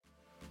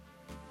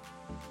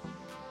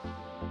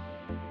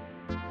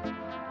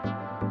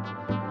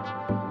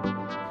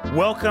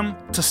Welcome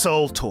to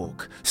Soul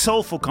Talk,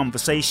 soulful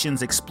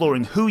conversations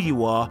exploring who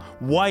you are,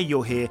 why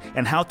you're here,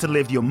 and how to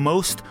live your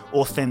most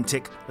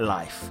authentic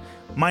life.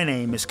 My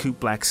name is Coop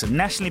Blackson,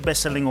 nationally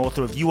best-selling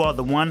author of You Are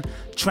the One,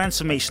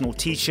 transformational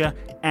teacher,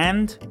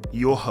 and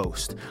your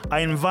host. I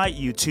invite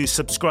you to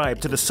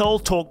subscribe to the Soul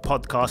Talk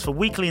podcast for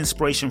weekly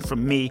inspiration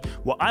from me,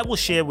 where I will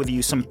share with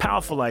you some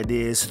powerful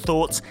ideas,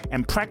 thoughts,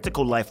 and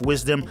practical life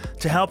wisdom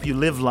to help you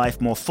live life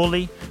more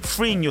fully,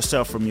 freeing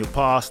yourself from your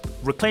past,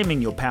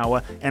 reclaiming your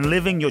power, and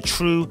living your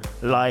true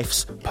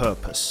life's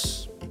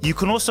purpose. You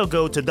can also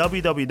go to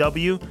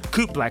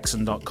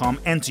www.coopblackson.com,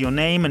 enter your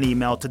name and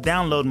email to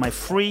download my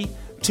free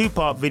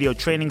 2-part video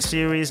training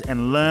series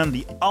and learn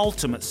the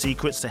ultimate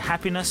secrets to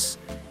happiness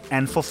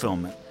and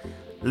fulfillment.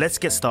 Let's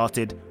get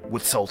started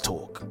with Soul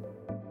Talk.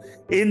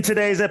 In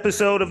today's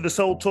episode of the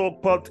Soul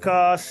Talk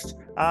podcast,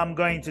 I'm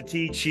going to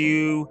teach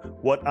you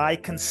what I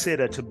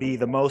consider to be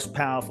the most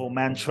powerful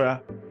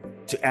mantra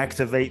to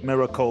activate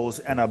miracles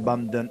and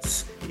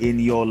abundance in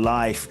your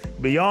life,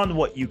 beyond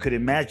what you could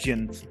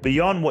imagine,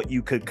 beyond what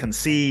you could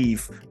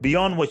conceive,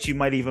 beyond what you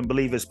might even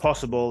believe is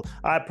possible.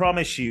 I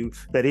promise you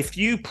that if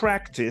you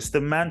practice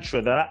the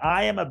mantra that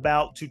I am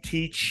about to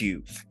teach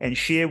you and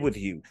share with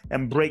you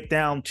and break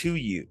down to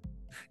you,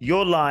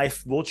 your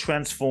life will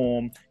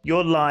transform,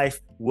 your life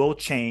will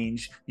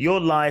change, your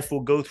life will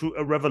go through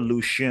a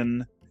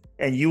revolution,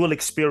 and you will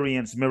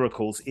experience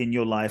miracles in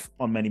your life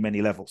on many,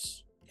 many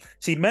levels.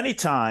 See, many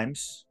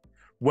times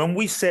when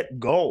we set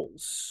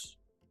goals,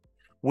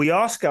 we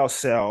ask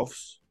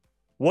ourselves,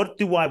 what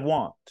do I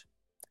want?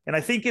 And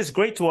I think it's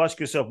great to ask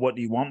yourself, what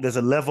do you want? There's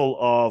a level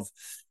of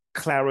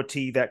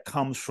clarity that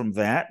comes from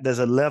that. There's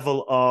a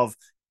level of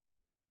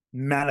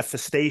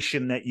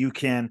manifestation that you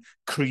can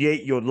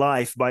create your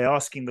life by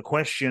asking the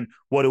question,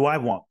 what do I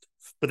want?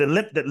 But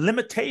the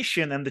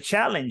limitation and the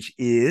challenge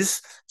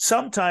is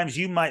sometimes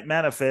you might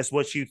manifest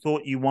what you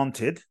thought you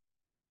wanted.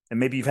 And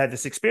maybe you've had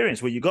this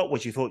experience where you got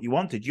what you thought you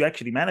wanted. You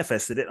actually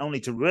manifested it only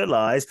to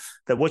realize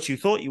that what you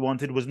thought you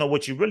wanted was not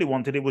what you really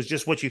wanted. It was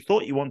just what you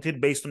thought you wanted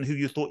based on who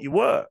you thought you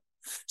were.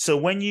 So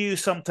when you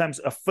sometimes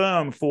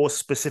affirm for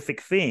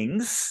specific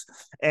things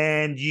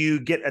and you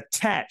get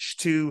attached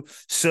to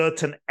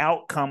certain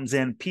outcomes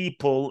and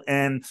people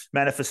and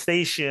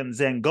manifestations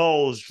and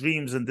goals,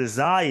 dreams and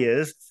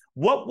desires,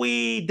 what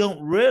we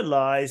don't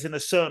realize in a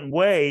certain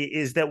way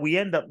is that we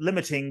end up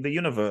limiting the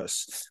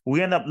universe.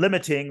 We end up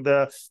limiting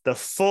the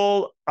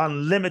full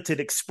unlimited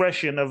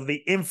expression of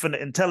the infinite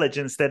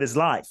intelligence that is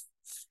life.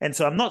 And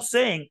so I'm not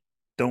saying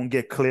don't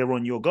get clear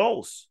on your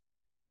goals.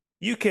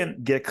 You can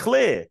get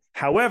clear.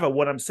 However,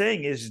 what I'm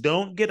saying is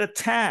don't get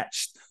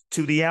attached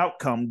to the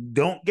outcome.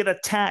 Don't get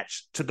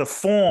attached to the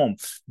form.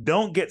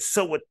 Don't get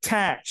so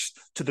attached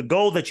to the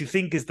goal that you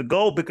think is the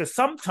goal, because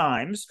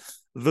sometimes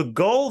the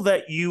goal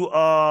that you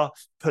are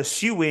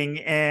pursuing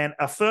and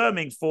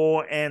affirming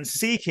for and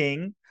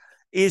seeking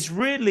is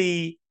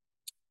really,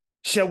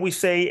 shall we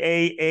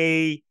say,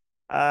 a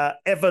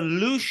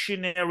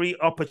evolutionary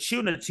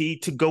opportunity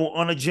to go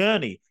on a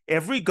journey.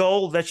 Every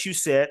goal that you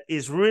set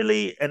is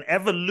really an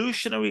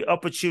evolutionary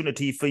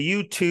opportunity for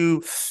you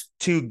to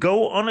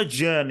go on a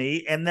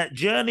journey, and that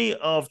journey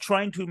of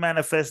trying to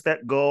manifest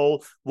that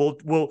goal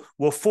will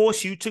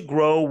force you to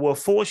grow, will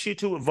force you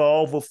to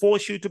evolve, will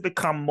force you to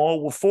become more,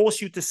 will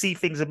force you to see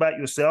things about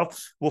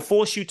yourself, will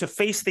force you to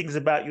face things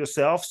about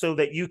yourself so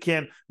that you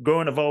can grow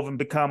and evolve and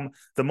become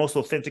the most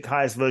authentic,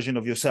 highest version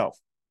of yourself.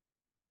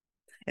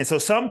 And so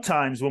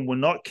sometimes when we're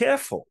not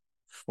careful,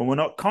 when we're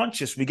not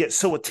conscious, we get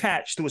so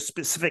attached to a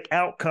specific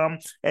outcome,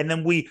 and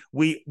then we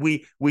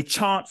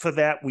chant for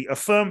that, we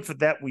affirm for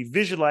that, we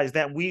visualize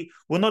that. We're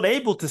not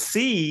able to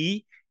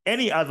see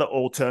any other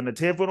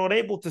alternative. We're not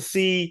able to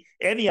see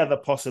any other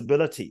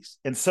possibilities.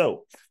 And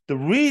so the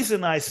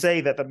reason I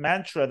say that the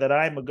mantra that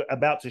I'm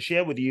about to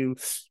share with you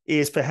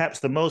is perhaps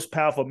the most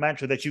powerful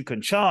mantra that you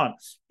can chant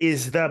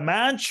is the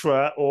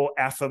mantra or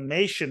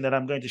affirmation that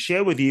I'm going to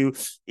share with you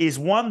is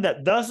one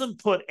that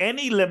doesn't put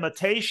any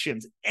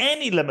limitations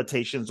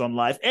on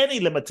life,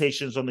 any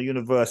limitations on the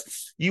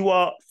universe.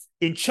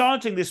 In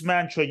chanting this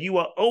mantra, you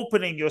are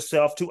opening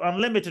yourself to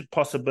unlimited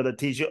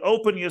possibilities. You're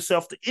opening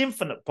yourself to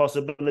infinite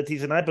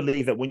possibilities. And I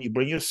believe that when you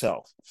bring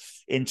yourself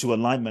into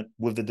alignment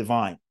with the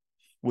divine,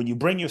 when you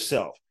bring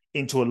yourself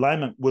into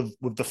alignment with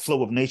the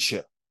flow of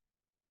nature,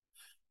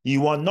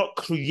 you are not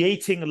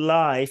creating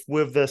life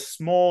with the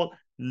small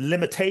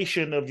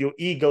limitation of your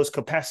ego's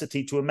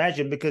capacity to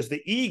imagine, because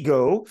the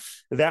ego,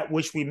 that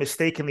which we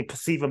mistakenly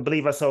perceive and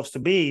believe ourselves to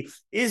be,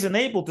 isn't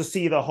able to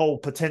see the whole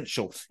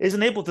potential,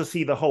 isn't able to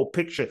see the whole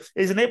picture,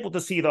 isn't able to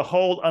see the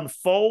whole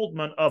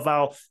unfoldment of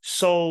our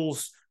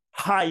soul's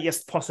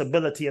highest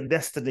possibility and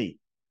destiny.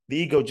 The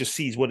ego just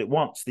sees what it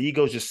wants. The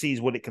ego just sees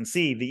what it can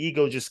see. The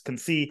ego just can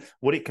see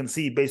what it can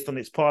see based on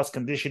its past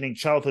conditioning,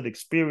 childhood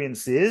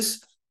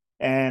experiences,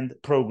 and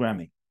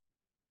programming.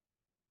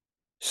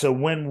 So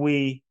when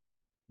we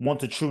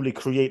want to truly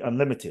create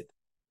unlimited,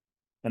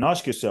 and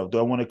ask yourself, do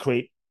I want to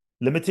create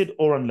limited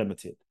or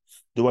unlimited?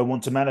 Do I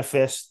want to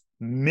manifest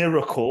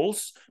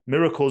miracles,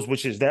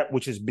 which is that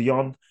which is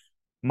beyond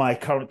my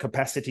current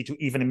capacity to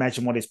even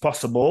imagine what is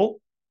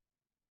possible?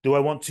 Do I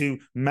want to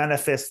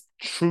manifest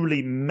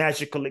truly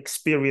magical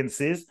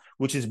experiences,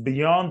 which is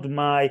beyond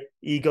my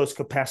ego's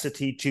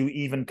capacity to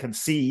even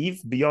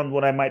conceive, beyond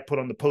what I might put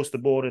on the poster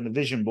board and the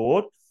vision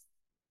board?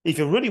 If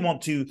you really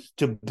want to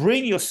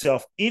bring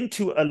yourself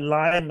into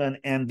alignment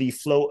and the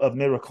flow of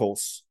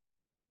miracles,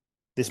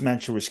 this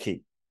mantra is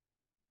key.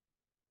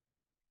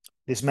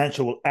 This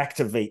mantra will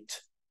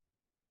activate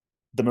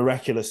the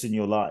miraculous in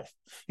your life.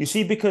 You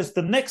see, because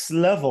the next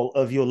level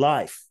of your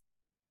life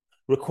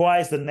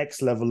requires the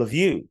next level of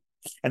you.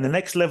 And the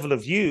next level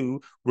of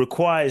you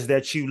requires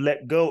that you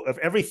let go of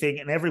everything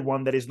and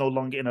everyone that is no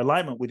longer in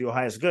alignment with your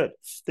highest good.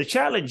 The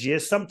challenge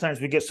is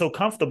sometimes we get so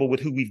comfortable with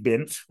who we've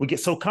been, we get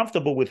so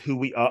comfortable with who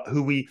we are,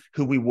 who we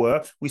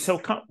were. We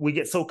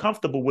get so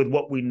comfortable with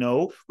what we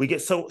know. We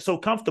get so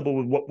comfortable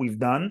with what we've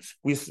done.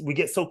 We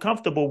get so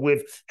comfortable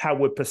with how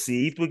we're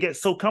perceived. We get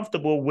so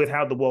comfortable with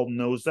how the world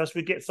knows us.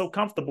 We get so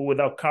comfortable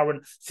with our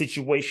current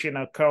situation,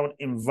 our current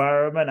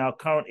environment, our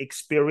current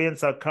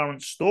experience, our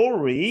current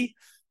story,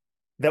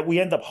 that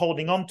we end up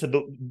holding onto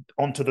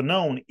the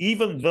known,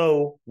 even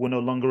though we're no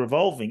longer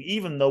evolving,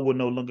 even though we're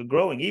no longer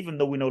growing, even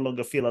though we no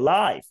longer feel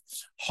alive.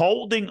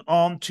 Holding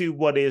on to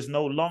what is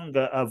no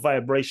longer a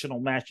vibrational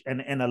match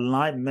and an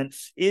alignment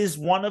is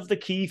one of the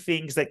key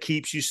things that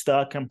keeps you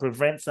stuck and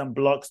prevents and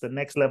blocks the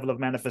next level of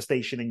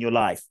manifestation in your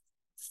life.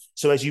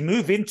 So as you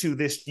move into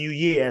this new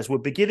year, as we're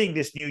beginning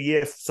this new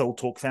year, Soul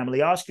Talk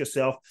family, ask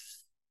yourself,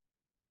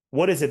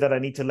 what is it that I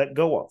need to let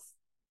go of?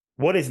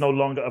 What is no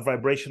longer a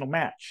vibrational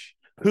match?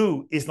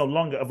 Who is no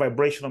longer a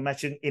vibrational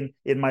match in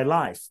my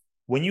life?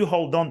 When you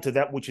hold on to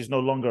that which is no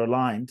longer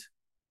aligned,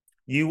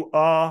 you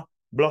are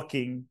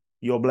blocking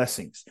your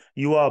blessings.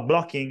 You are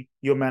blocking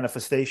your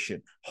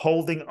manifestation.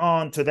 Holding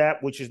on to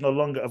that which is no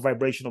longer a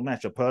vibrational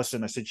match, a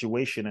person, a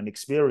situation, an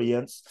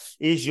experience,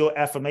 is your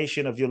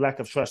affirmation of your lack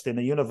of trust in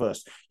the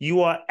universe.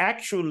 You are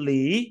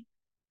actually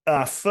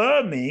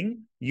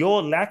affirming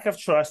your lack of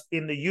trust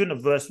in the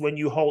universe when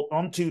you hold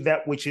on to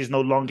that which is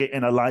no longer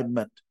in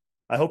alignment.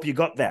 I hope you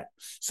got that.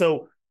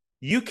 So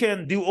you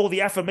can do all the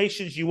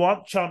affirmations you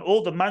want, chant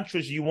all the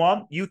mantras you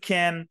want. You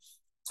can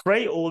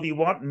pray all you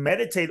want,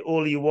 meditate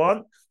all you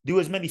want, do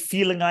as many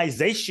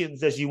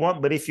feelingizations as you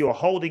want. But if you're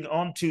holding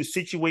on to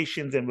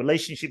situations and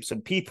relationships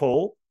and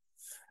people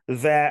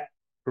that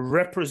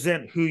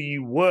represent who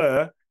you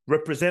were,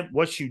 represent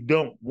what you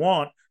don't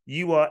want,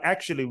 you are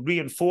actually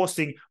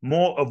reinforcing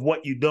more of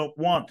what you don't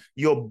want.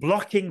 You're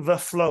blocking the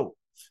flow.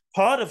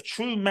 Part of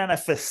true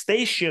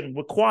manifestation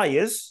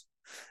requires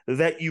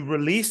that you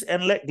release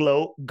and let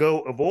go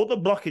of all the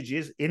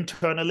blockages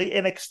internally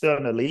and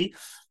externally,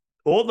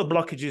 all the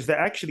blockages that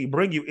actually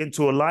bring you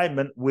into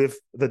alignment with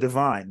the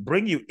divine,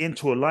 bring you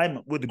into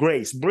alignment with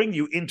grace, bring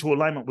you into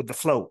alignment with the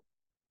flow.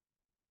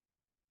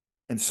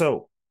 And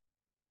so,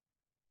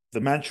 the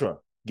mantra,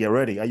 get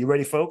ready. Are you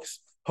ready, folks?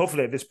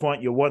 Hopefully at this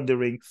point you're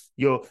wondering,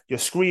 you're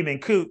screaming,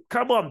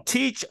 come on,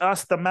 teach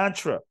us the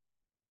mantra.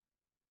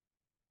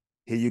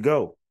 Here you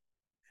go.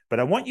 But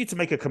I want you to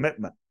make a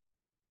commitment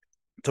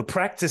to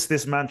practice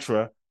this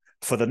mantra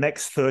for the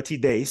next 30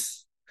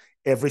 days,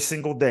 every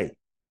single day,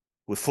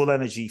 with full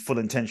energy, full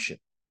intention.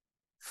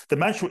 The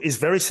mantra is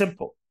very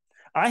simple.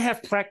 I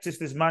have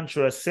practiced this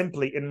mantra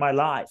simply in my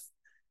life.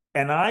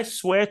 And I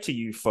swear to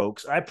you,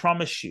 folks, I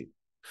promise you,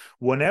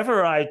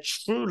 whenever I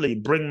truly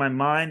bring my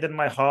mind and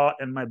my heart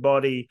and my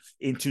body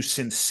into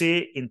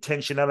sincere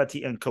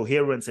intentionality and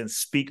coherence and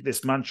speak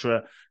this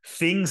mantra,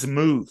 things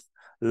move,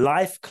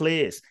 life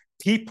clears,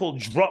 people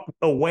drop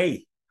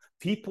away.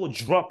 People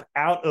drop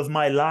out of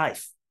my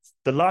life.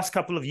 The last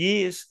couple of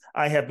years,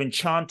 I have been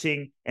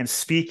chanting and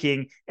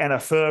speaking and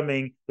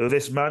affirming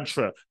this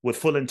mantra with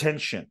full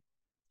intention.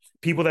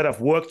 People that have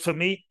worked for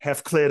me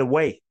have cleared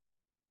away.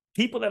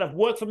 People that have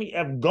worked for me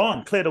have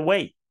gone, cleared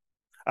away.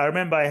 I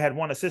remember I had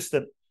one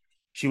assistant.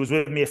 She was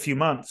with me a few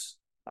months.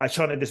 I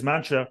chanted this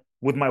mantra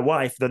with my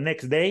wife. The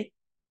next day,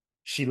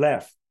 she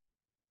left.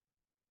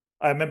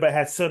 I remember I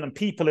had certain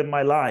people in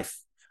my life.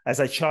 As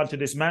I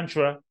chanted this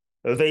mantra,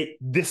 they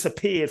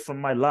disappeared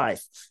from my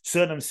life.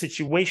 Certain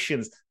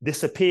situations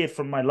disappeared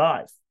from my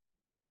life.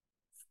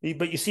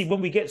 But you see,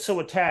 when we get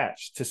so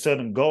attached to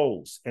certain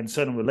goals and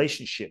certain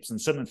relationships and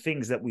certain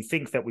things that we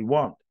think that we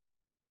want,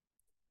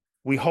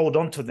 we hold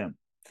on to them.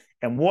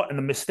 And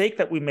the mistake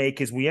that we make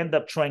is we end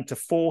up trying to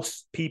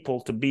force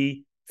people to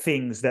be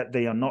things that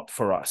they are not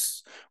for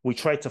us. We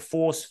try to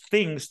force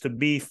things to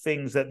be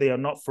things that they are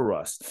not for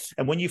us.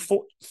 And when you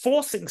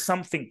forcing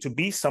something to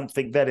be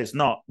something that is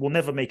not, will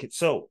never make it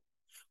so.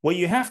 What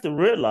you have to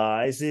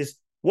realize is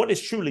what is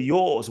truly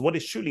yours, what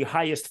is truly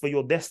highest for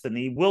your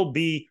destiny will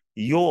be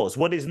yours.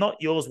 What is not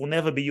yours will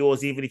never be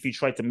yours, even if you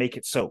try to make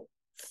it so.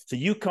 So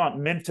you can't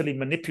mentally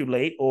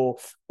manipulate or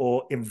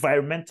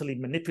environmentally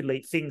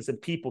manipulate things and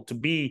people to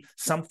be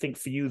something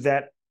for you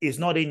that is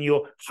not in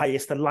your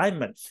highest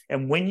alignment.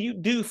 And when you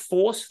do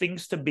force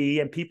things to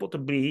be and people to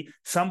be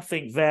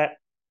something that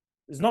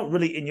is not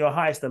really in your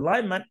highest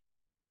alignment,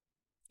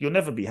 you'll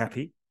never be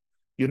happy.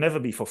 You'll never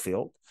be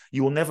fulfilled.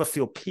 You will never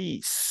feel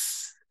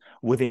peace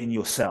within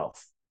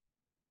yourself.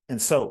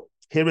 And so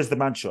here is the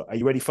mantra. Are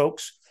you ready,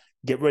 folks?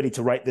 Get ready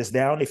to write this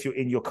down. If you're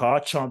in your car,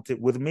 chant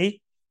it with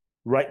me.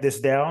 Write this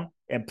down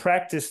and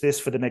practice this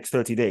for the next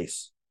 30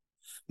 days.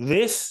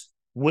 This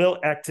will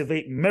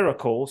activate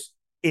miracles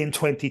in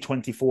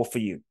 2024 for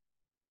you.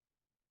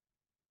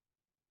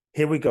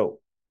 Here we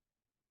go.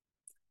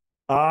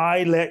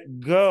 I let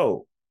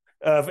go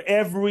of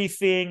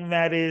everything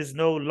that is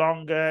no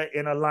longer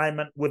in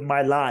alignment with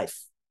my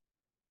life.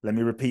 Let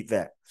me repeat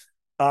that.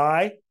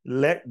 I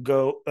let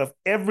go of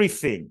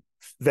everything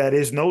that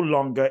is no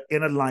longer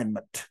in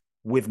alignment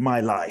with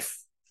my life.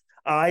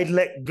 I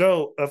let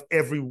go of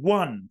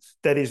everyone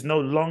that is no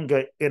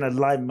longer in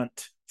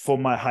alignment for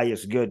my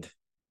highest good.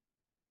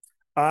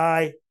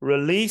 I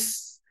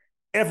release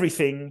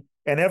everything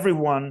and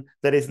everyone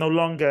that is no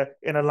longer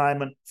in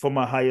alignment for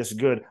my highest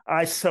good.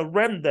 I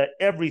surrender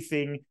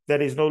everything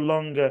that is no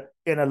longer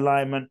in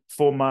alignment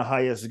for my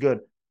highest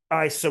good.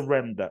 I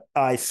surrender,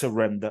 I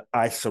surrender,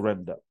 I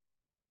surrender.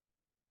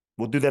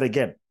 We'll do that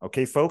again,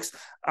 okay, folks?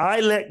 I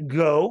let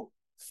go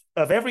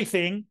of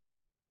everything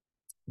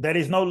that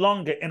is no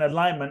longer in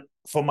alignment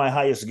for my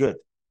highest good.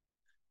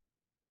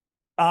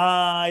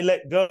 I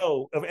let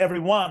go of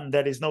everyone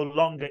that is no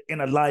longer in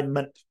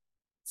alignment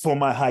for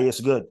my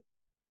highest good.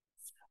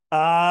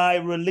 I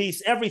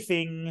release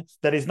everything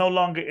that is no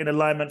longer in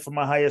alignment for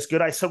my highest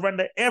good. I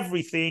surrender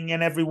everything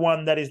and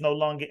everyone that is no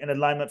longer in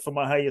alignment for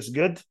my highest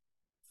good.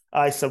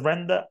 I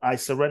surrender, I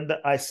surrender,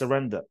 I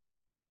surrender.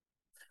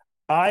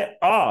 I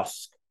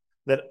ask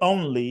that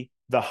only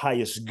the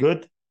highest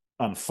good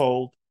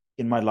unfold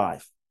in my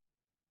life.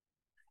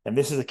 And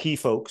this is the key,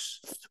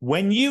 folks.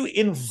 When you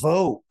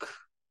invoke,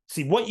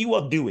 see, what you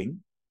are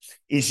doing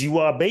is you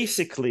are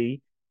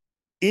basically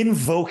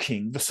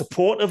invoking the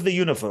support of the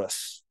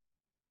universe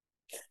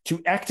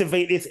to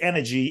activate its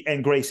energy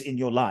and grace in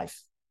your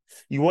life.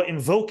 You are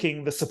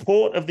invoking the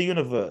support of the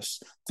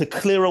universe to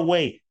clear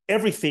away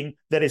everything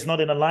that is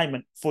not in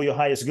alignment for your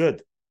highest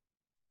good.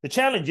 The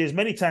challenge is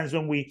many times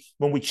when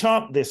we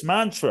chant this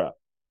mantra,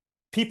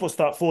 people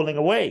start falling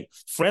away,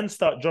 friends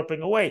start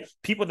dropping away,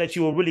 people that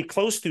you were really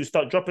close to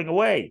start dropping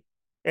away.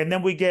 And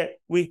then we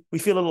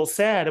feel a little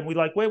sad and we're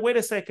like, wait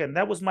a second,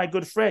 that was my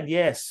good friend.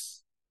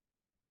 Yes.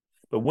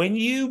 But when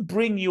you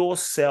bring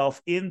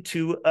yourself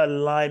into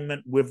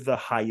alignment with the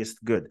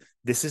highest good,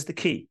 this is the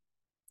key.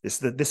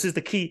 This is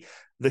the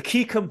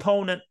key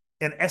component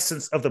and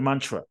essence of the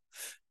mantra.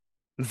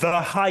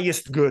 The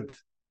highest good,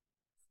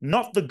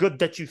 not the good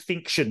that you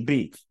think should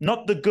be,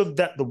 not the good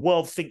that the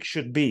world thinks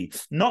should be,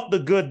 not the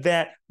good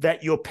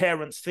that your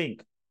parents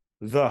think,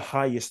 the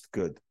highest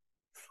good.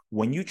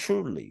 When you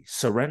truly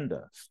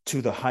surrender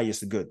to the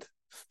highest good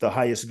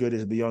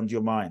is beyond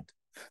your mind.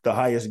 The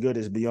highest good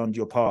is beyond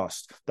your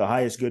past. The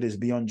highest good is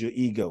beyond your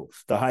ego.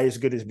 The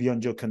highest good is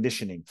beyond your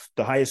conditioning.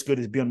 The highest good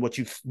is beyond what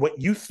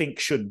you think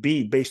should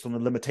be based on the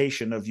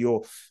limitation of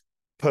your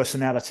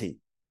personality.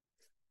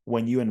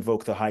 When you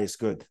invoke the highest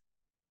good,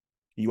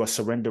 you are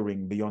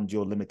surrendering beyond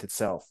your limited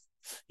self.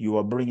 You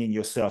are bringing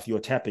yourself, you're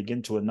tapping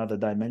into another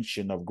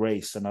dimension of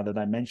grace, another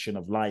dimension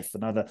of life,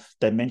 another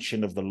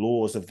dimension of the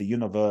laws of the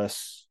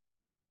universe.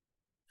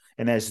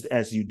 And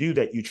as you do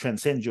that, you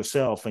transcend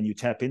yourself and you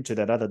tap into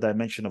that other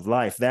dimension of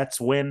life. That's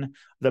when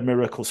the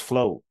miracles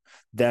flow.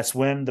 That's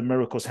when the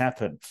miracles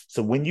happen.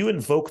 So when you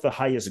invoke the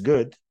highest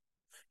good,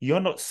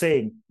 you're not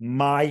saying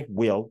my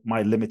will,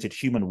 my limited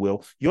human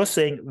will. You're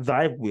saying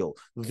thy will,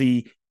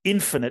 the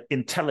infinite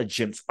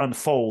intelligence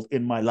unfold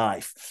in my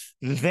life.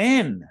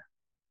 Then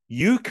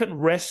you can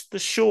rest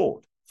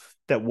assured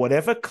that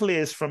whatever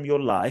clears from your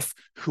life,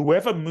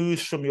 whoever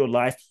moves from your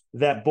life,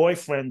 that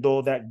boyfriend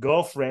or that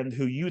girlfriend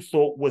who you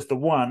thought was the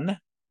one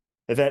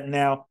that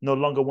now no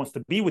longer wants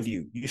to be with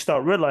you, you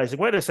start realizing,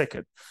 wait a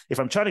second, if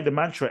I'm chanting the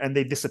mantra and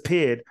they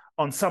disappeared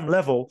on some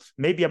level,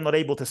 maybe I'm not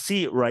able to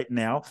see it right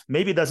now.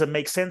 Maybe it doesn't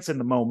make sense in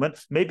the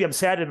moment. Maybe I'm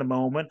sad in the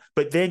moment,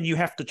 but then you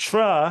have to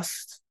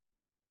trust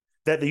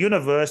that the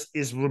universe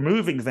is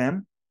removing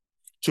them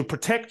to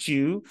protect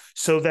you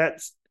so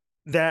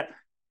that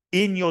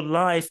in your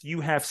life,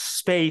 you have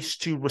space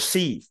to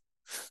receive.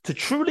 To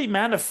truly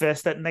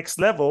manifest that next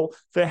level,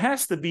 there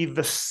has to be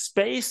the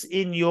space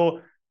in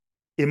your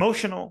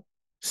emotional,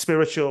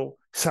 spiritual,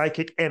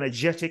 psychic,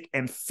 energetic,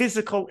 and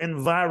physical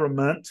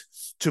environment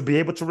to be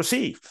able to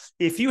receive.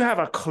 If you have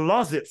a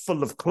closet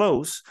full of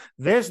clothes,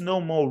 there's no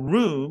more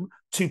room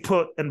to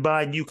put and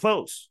buy new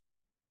clothes.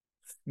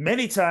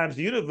 Many times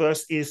the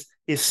universe is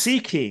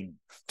seeking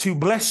to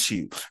bless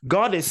you.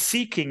 God is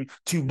seeking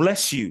to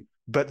bless you,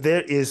 but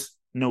there is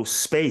no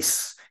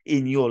space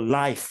in your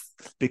life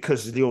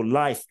because your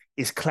life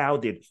is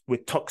clouded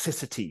with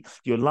toxicity.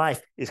 Your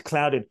life is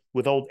clouded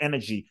with old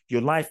energy.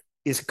 Your life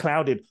is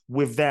clouded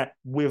with that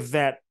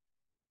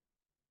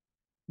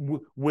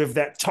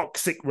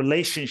toxic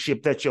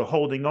relationship that you're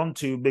holding on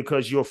to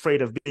because you're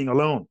afraid of being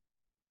alone.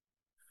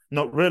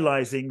 Not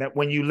realizing that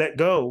when you let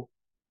go,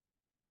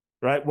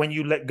 right? When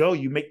you let go,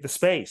 you make the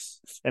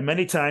space. And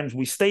many times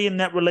we stay in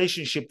that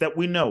relationship that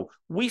we know.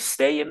 We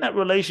stay in that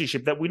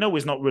relationship that we know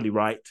is not really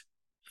right.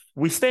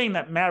 We stay in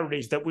that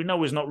marriage that we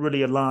know is not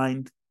really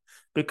aligned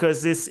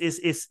because this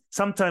is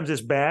sometimes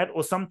it's bad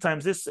or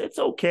sometimes it's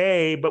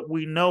okay, but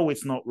we know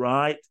it's not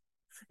right.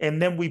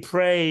 And then we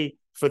pray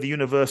for the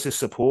universe's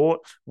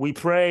support. We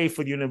pray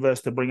for the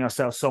universe to bring us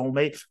our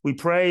soulmate. We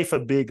pray for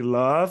big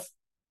love,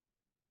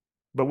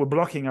 but we're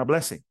blocking our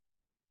blessing.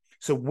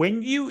 So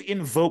when you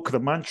invoke the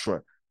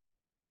mantra,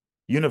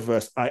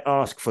 universe, I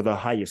ask for the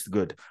highest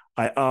good.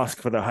 I ask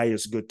for the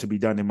highest good to be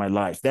done in my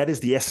life. That is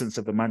the essence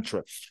of the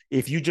mantra.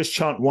 If you just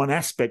chant one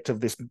aspect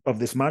of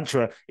this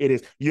mantra, it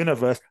is,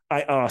 universe,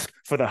 I ask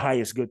for the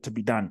highest good to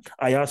be done.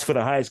 I ask for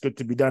the highest good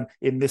to be done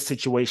in this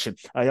situation.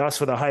 I ask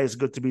for the highest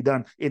good to be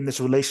done in this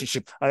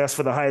relationship. I ask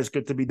for the highest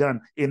good to be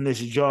done in this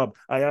job.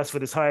 I ask for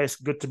this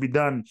highest good to be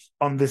done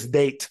on this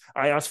date.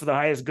 I ask for the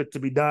highest good to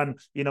be done,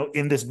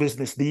 in this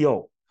business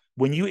deal.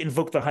 When you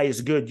invoke the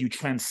highest good, you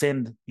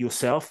transcend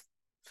yourself.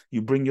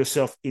 You bring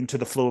yourself into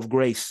the flow of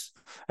grace.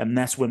 And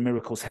that's when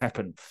miracles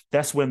happen.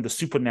 That's when the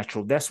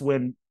supernatural, that's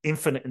when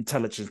infinite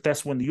intelligence,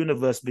 that's when the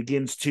universe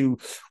begins to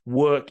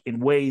work in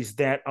ways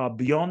that are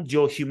beyond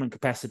your human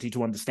capacity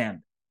to understand.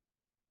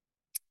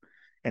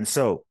 And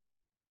so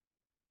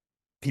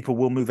people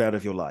will move out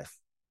of your life.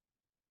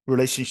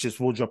 Relationships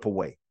will drop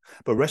away.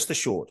 But rest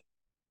assured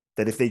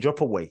that if they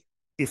drop away,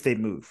 if they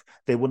move,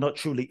 they were not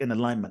truly in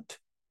alignment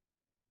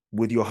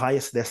with your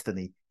highest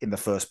destiny in the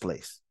first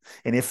place.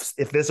 And if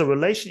there's a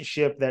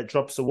relationship that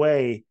drops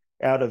away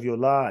out of your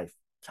life,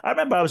 I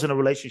remember I was in a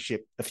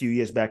relationship a few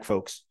years back,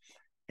 folks,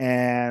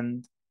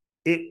 and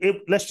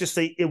it let's just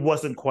say it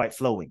wasn't quite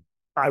flowing.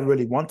 I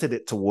really wanted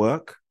it to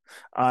work.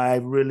 I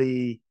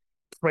really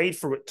prayed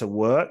for it to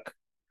work.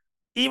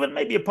 Even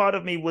maybe a part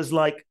of me was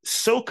like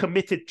so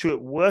committed to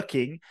it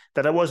working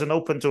that I wasn't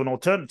open to an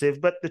alternative.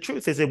 But the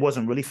truth is, it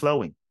wasn't really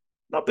flowing.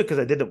 Not because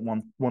I didn't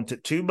want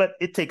it to, but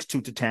it takes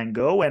two to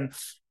tango, and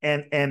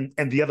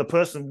the other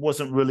person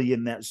wasn't really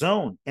in that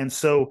zone. And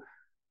so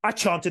I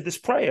chanted this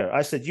prayer.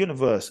 I said,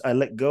 universe, I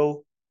let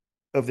go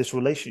of this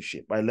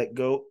relationship. I let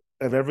go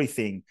of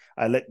everything.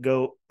 I let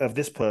go of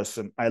this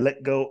person. I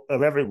let go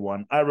of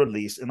everyone. I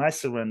release and I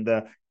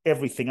surrender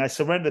everything. I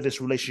surrender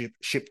this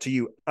relationship to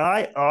you.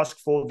 I ask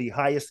for the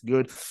highest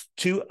good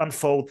to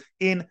unfold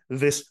in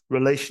this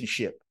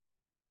relationship.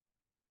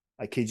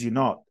 I kid you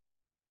not.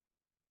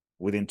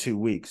 Within 2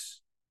 weeks,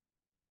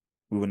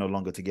 we were no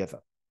longer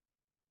together.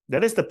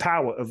 That is the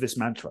power of this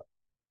mantra.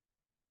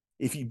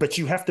 But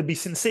you have to be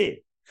sincere.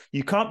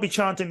 You can't be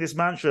chanting this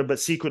mantra but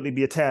secretly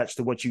be attached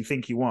to what you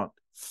think you want.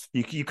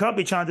 You can't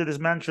be chanting this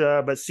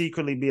mantra but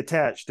secretly be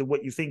attached to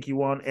what you think you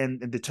want and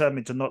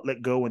determined to not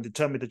let go and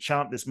determined to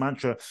chant this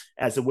mantra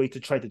as a way to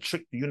try to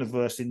trick the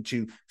universe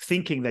into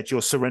thinking that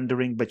you're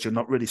surrendering, but you're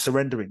not really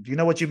surrendering. Do you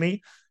know what you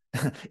mean?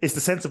 It's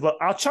the sense of,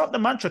 I'll chant the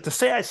mantra to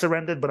say I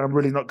surrendered, but I'm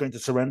really not going to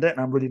surrender and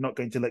I'm really not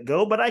going to let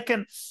go. But I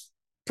can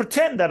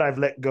pretend that I've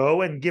let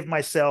go and give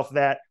myself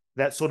that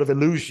sort of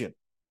illusion.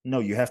 No,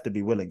 you have to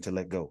be willing to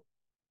let go.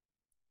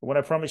 But what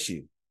I promise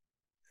you,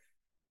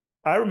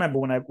 I remember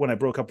when I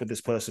broke up with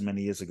this person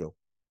many years ago,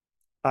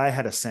 I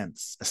had a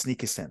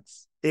sneaky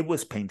sense. It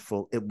was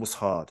painful. It was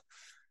hard.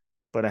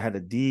 But I had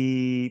a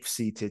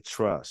deep-seated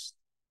trust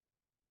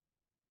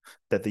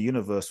that the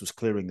universe was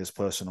clearing this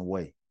person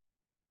away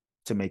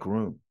to make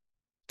room,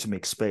 to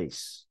make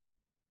space.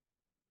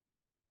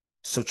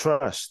 So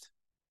trust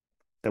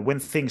that when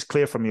things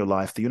clear from your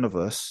life, the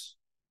universe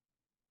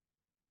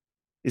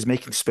is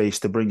making space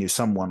to bring you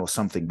someone or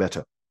something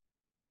better.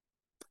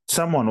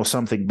 Someone or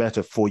something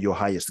better for your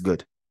highest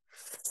good.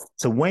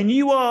 So when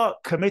you are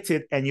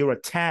committed and you're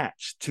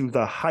attached to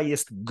the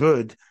highest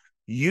good,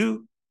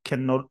 you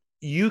cannot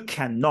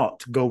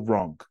go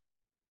wrong.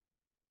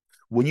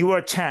 When you are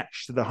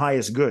attached to the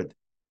highest good,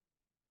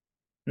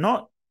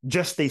 not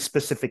just a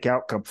specific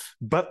outcome,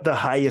 but the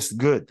highest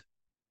good,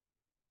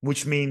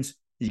 which means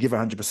you give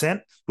 100%,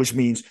 which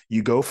means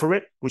you go for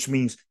it, which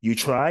means you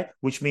try,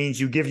 which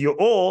means you give your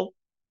all,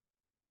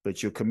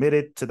 but you're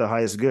committed to the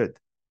highest good.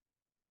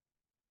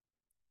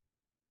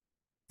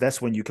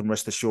 That's when you can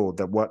rest assured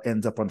that what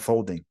ends up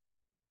unfolding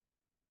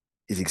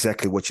is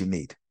exactly what you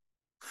need.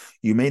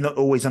 You may not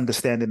always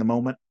understand in the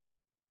moment.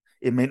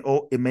 It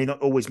may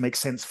not always make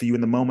sense for you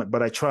in the moment,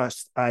 but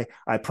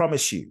I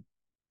promise you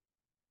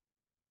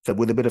that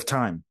with a bit of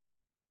time,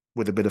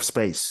 with a bit of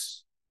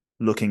space,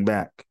 looking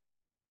back,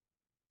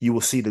 you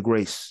will see the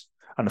grace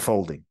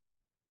unfolding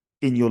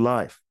in your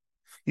life.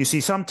 You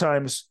see,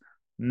 sometimes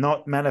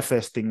not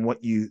manifesting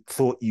what you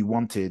thought you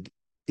wanted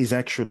is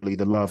actually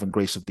the love and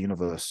grace of the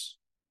universe.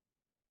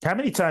 How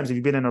many times have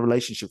you been in a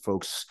relationship,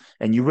 folks,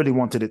 and you really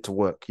wanted it to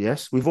work?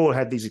 Yes, we've all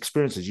had these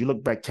experiences. You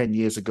look back 10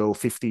 years ago,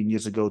 15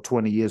 years ago,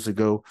 20 years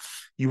ago,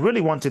 you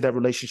really wanted that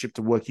relationship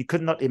to work. You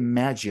could not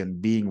imagine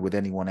being with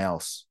anyone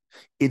else.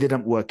 It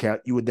didn't work out.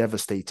 You were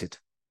devastated.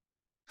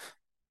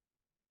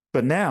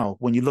 But now,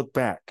 when you look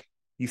back,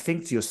 you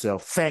think to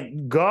yourself,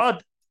 thank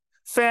God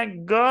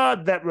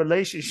that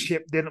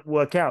relationship didn't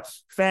work out.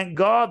 Thank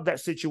God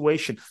that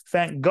situation.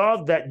 Thank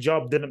God that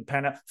job didn't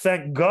pan out.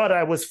 Thank God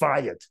I was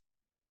fired.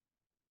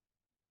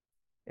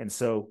 And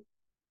so,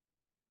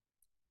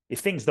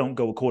 if things don't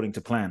go according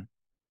to plan,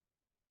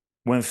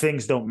 when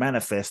things don't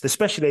manifest,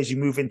 especially as you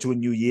move into a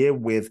new year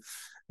with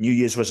New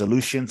Year's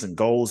resolutions and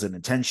goals and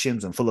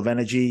intentions and full of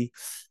energy,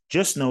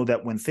 just know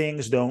that when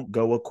things don't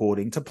go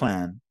according to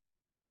plan,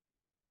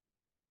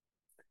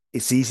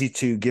 it's easy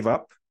to give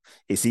up.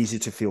 It's easy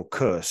to feel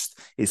cursed.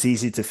 It's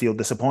easy to feel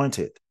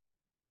disappointed.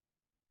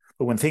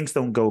 But when things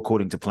don't go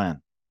according to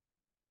plan,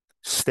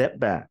 step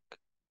back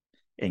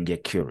and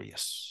get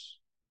curious.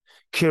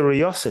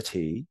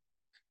 Curiosity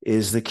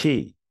is the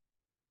key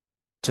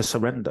to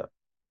surrender.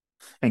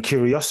 And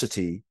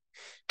curiosity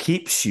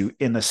keeps you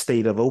in a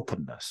state of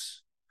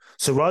openness.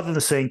 So rather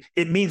than saying,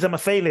 it means I'm a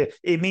failure,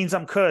 it means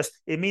I'm cursed,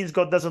 it means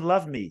God doesn't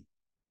love me,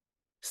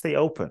 stay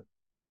open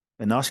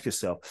and ask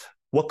yourself,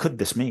 what could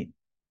this mean?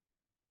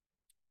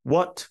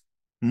 What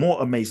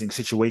more amazing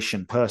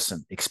situation,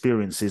 person,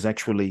 experience is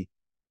actually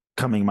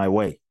coming my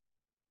way,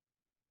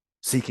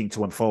 seeking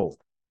to unfold?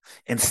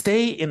 And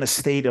stay in a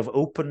state of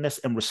openness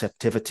and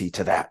receptivity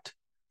to that.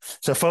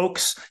 So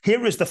folks,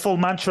 here is the full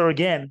mantra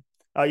again.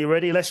 Are you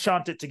ready? Let's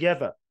chant it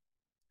together.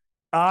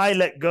 I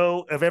let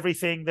go of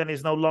everything that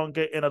is no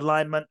longer in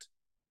alignment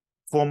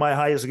for my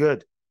highest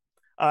good.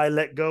 I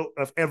let go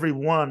of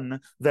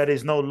everyone that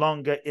is no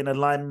longer in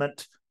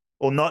alignment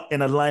or not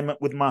in alignment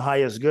with my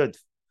highest good.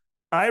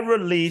 I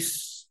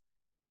release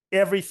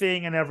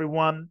everything and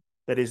everyone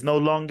that is no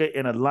longer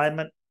in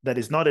alignment, that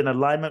is not in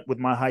alignment with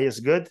my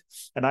highest good.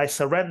 And I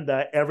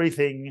surrender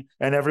everything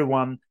and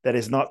everyone that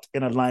is not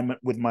in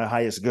alignment with my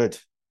highest good.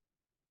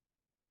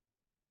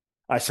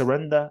 I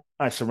surrender,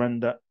 I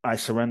surrender, I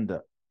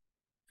surrender.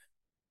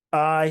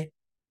 I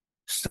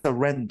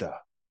surrender.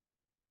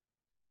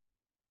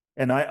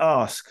 And I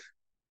ask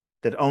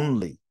that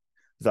only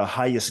the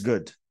highest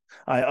good,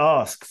 I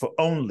ask for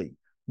only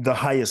the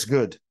highest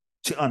good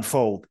to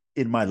unfold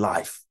in my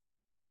life.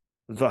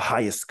 The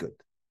highest good.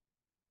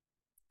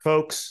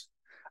 Folks,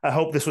 I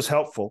hope this was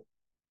helpful.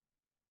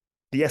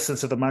 The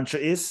essence of the mantra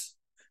is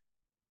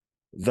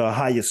the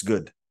highest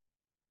good.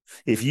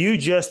 If you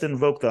just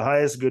invoke the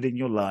highest good in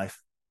your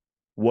life,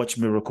 watch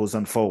miracles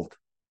unfold.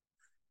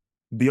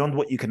 Beyond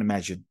what you can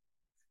imagine,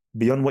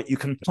 beyond what you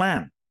can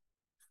plan,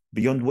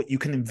 beyond what you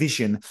can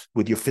envision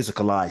with your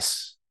physical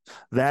eyes.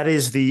 That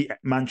is the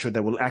mantra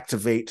that will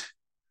activate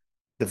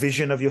the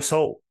vision of your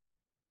soul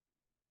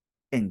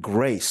and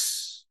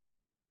grace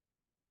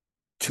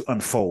to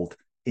unfold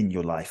in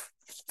your life.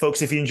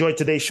 Folks, if you enjoyed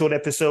today's short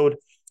episode,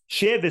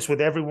 share this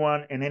with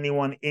everyone and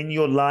anyone in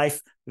your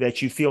life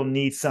that you feel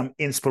needs some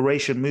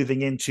inspiration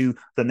moving into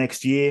the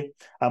next year.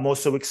 I'm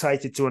also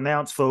excited to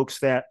announce,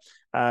 folks, that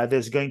I'm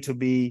going to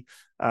be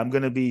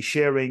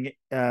sharing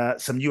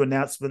some new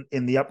announcement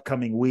in the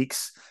upcoming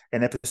weeks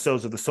and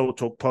episodes of the Soul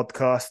Talk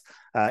podcast.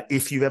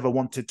 If you've ever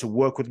wanted to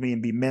work with me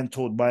and be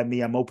mentored by me,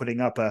 I'm opening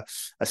up a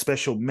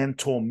special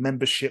mentor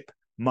membership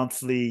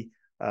monthly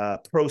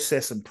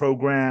process and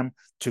program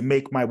to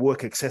make my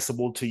work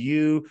accessible to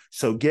you.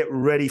 So get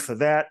ready for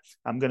that.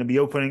 I'm going to be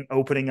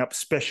opening up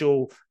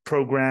special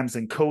programs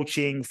and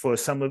coaching for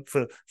some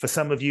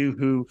of you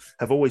who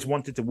have always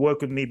wanted to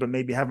work with me but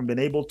maybe haven't been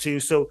able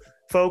to. So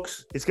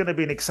folks, it's going to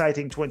be an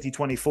exciting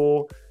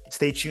 2024.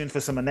 Stay tuned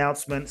for some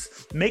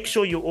announcements. Make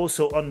sure you're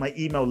also on my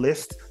email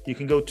list. You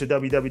can go to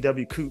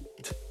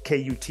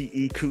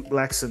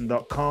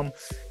www.kooteblackson.com.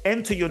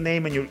 Enter your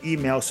name and your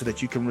email so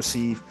that you can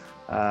receive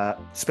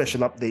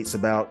special updates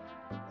about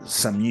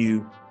some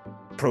new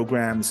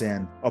programs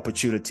and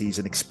opportunities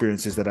and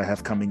experiences that I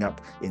have coming up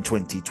in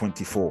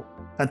 2024.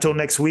 Until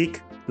next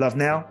week, love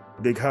now,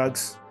 big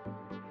hugs,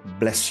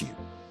 bless you.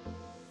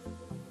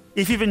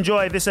 If you've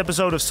enjoyed this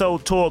episode of Soul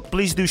Talk,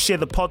 please do share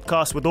the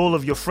podcast with all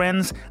of your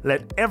friends,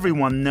 let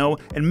everyone know,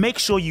 and make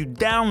sure you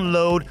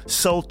download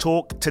Soul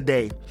Talk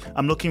today.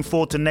 I'm looking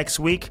forward to next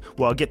week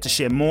where I'll get to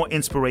share more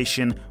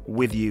inspiration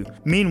with you.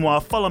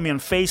 Meanwhile, follow me on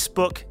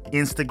Facebook,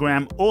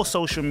 Instagram, or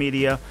social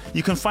media.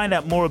 You can find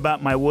out more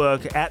about my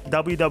work at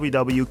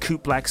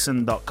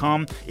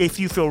www.kooteblackson.com. If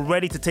you feel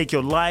ready to take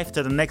your life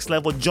to the next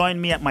level, join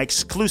me at my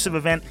exclusive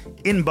event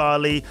in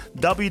Bali,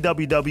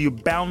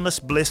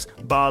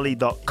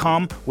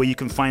 www.boundlessblissbali.com, where you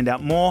can find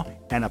out more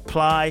and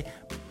apply.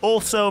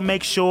 Also,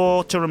 make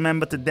sure to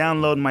remember to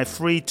download my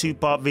free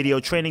 2-part video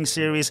training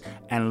series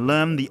and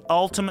learn the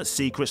ultimate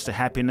secrets to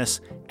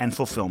happiness and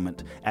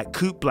fulfillment at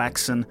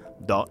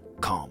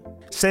kooteblackson.com.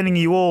 Sending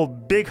you all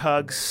big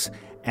hugs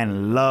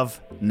and love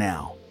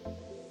now.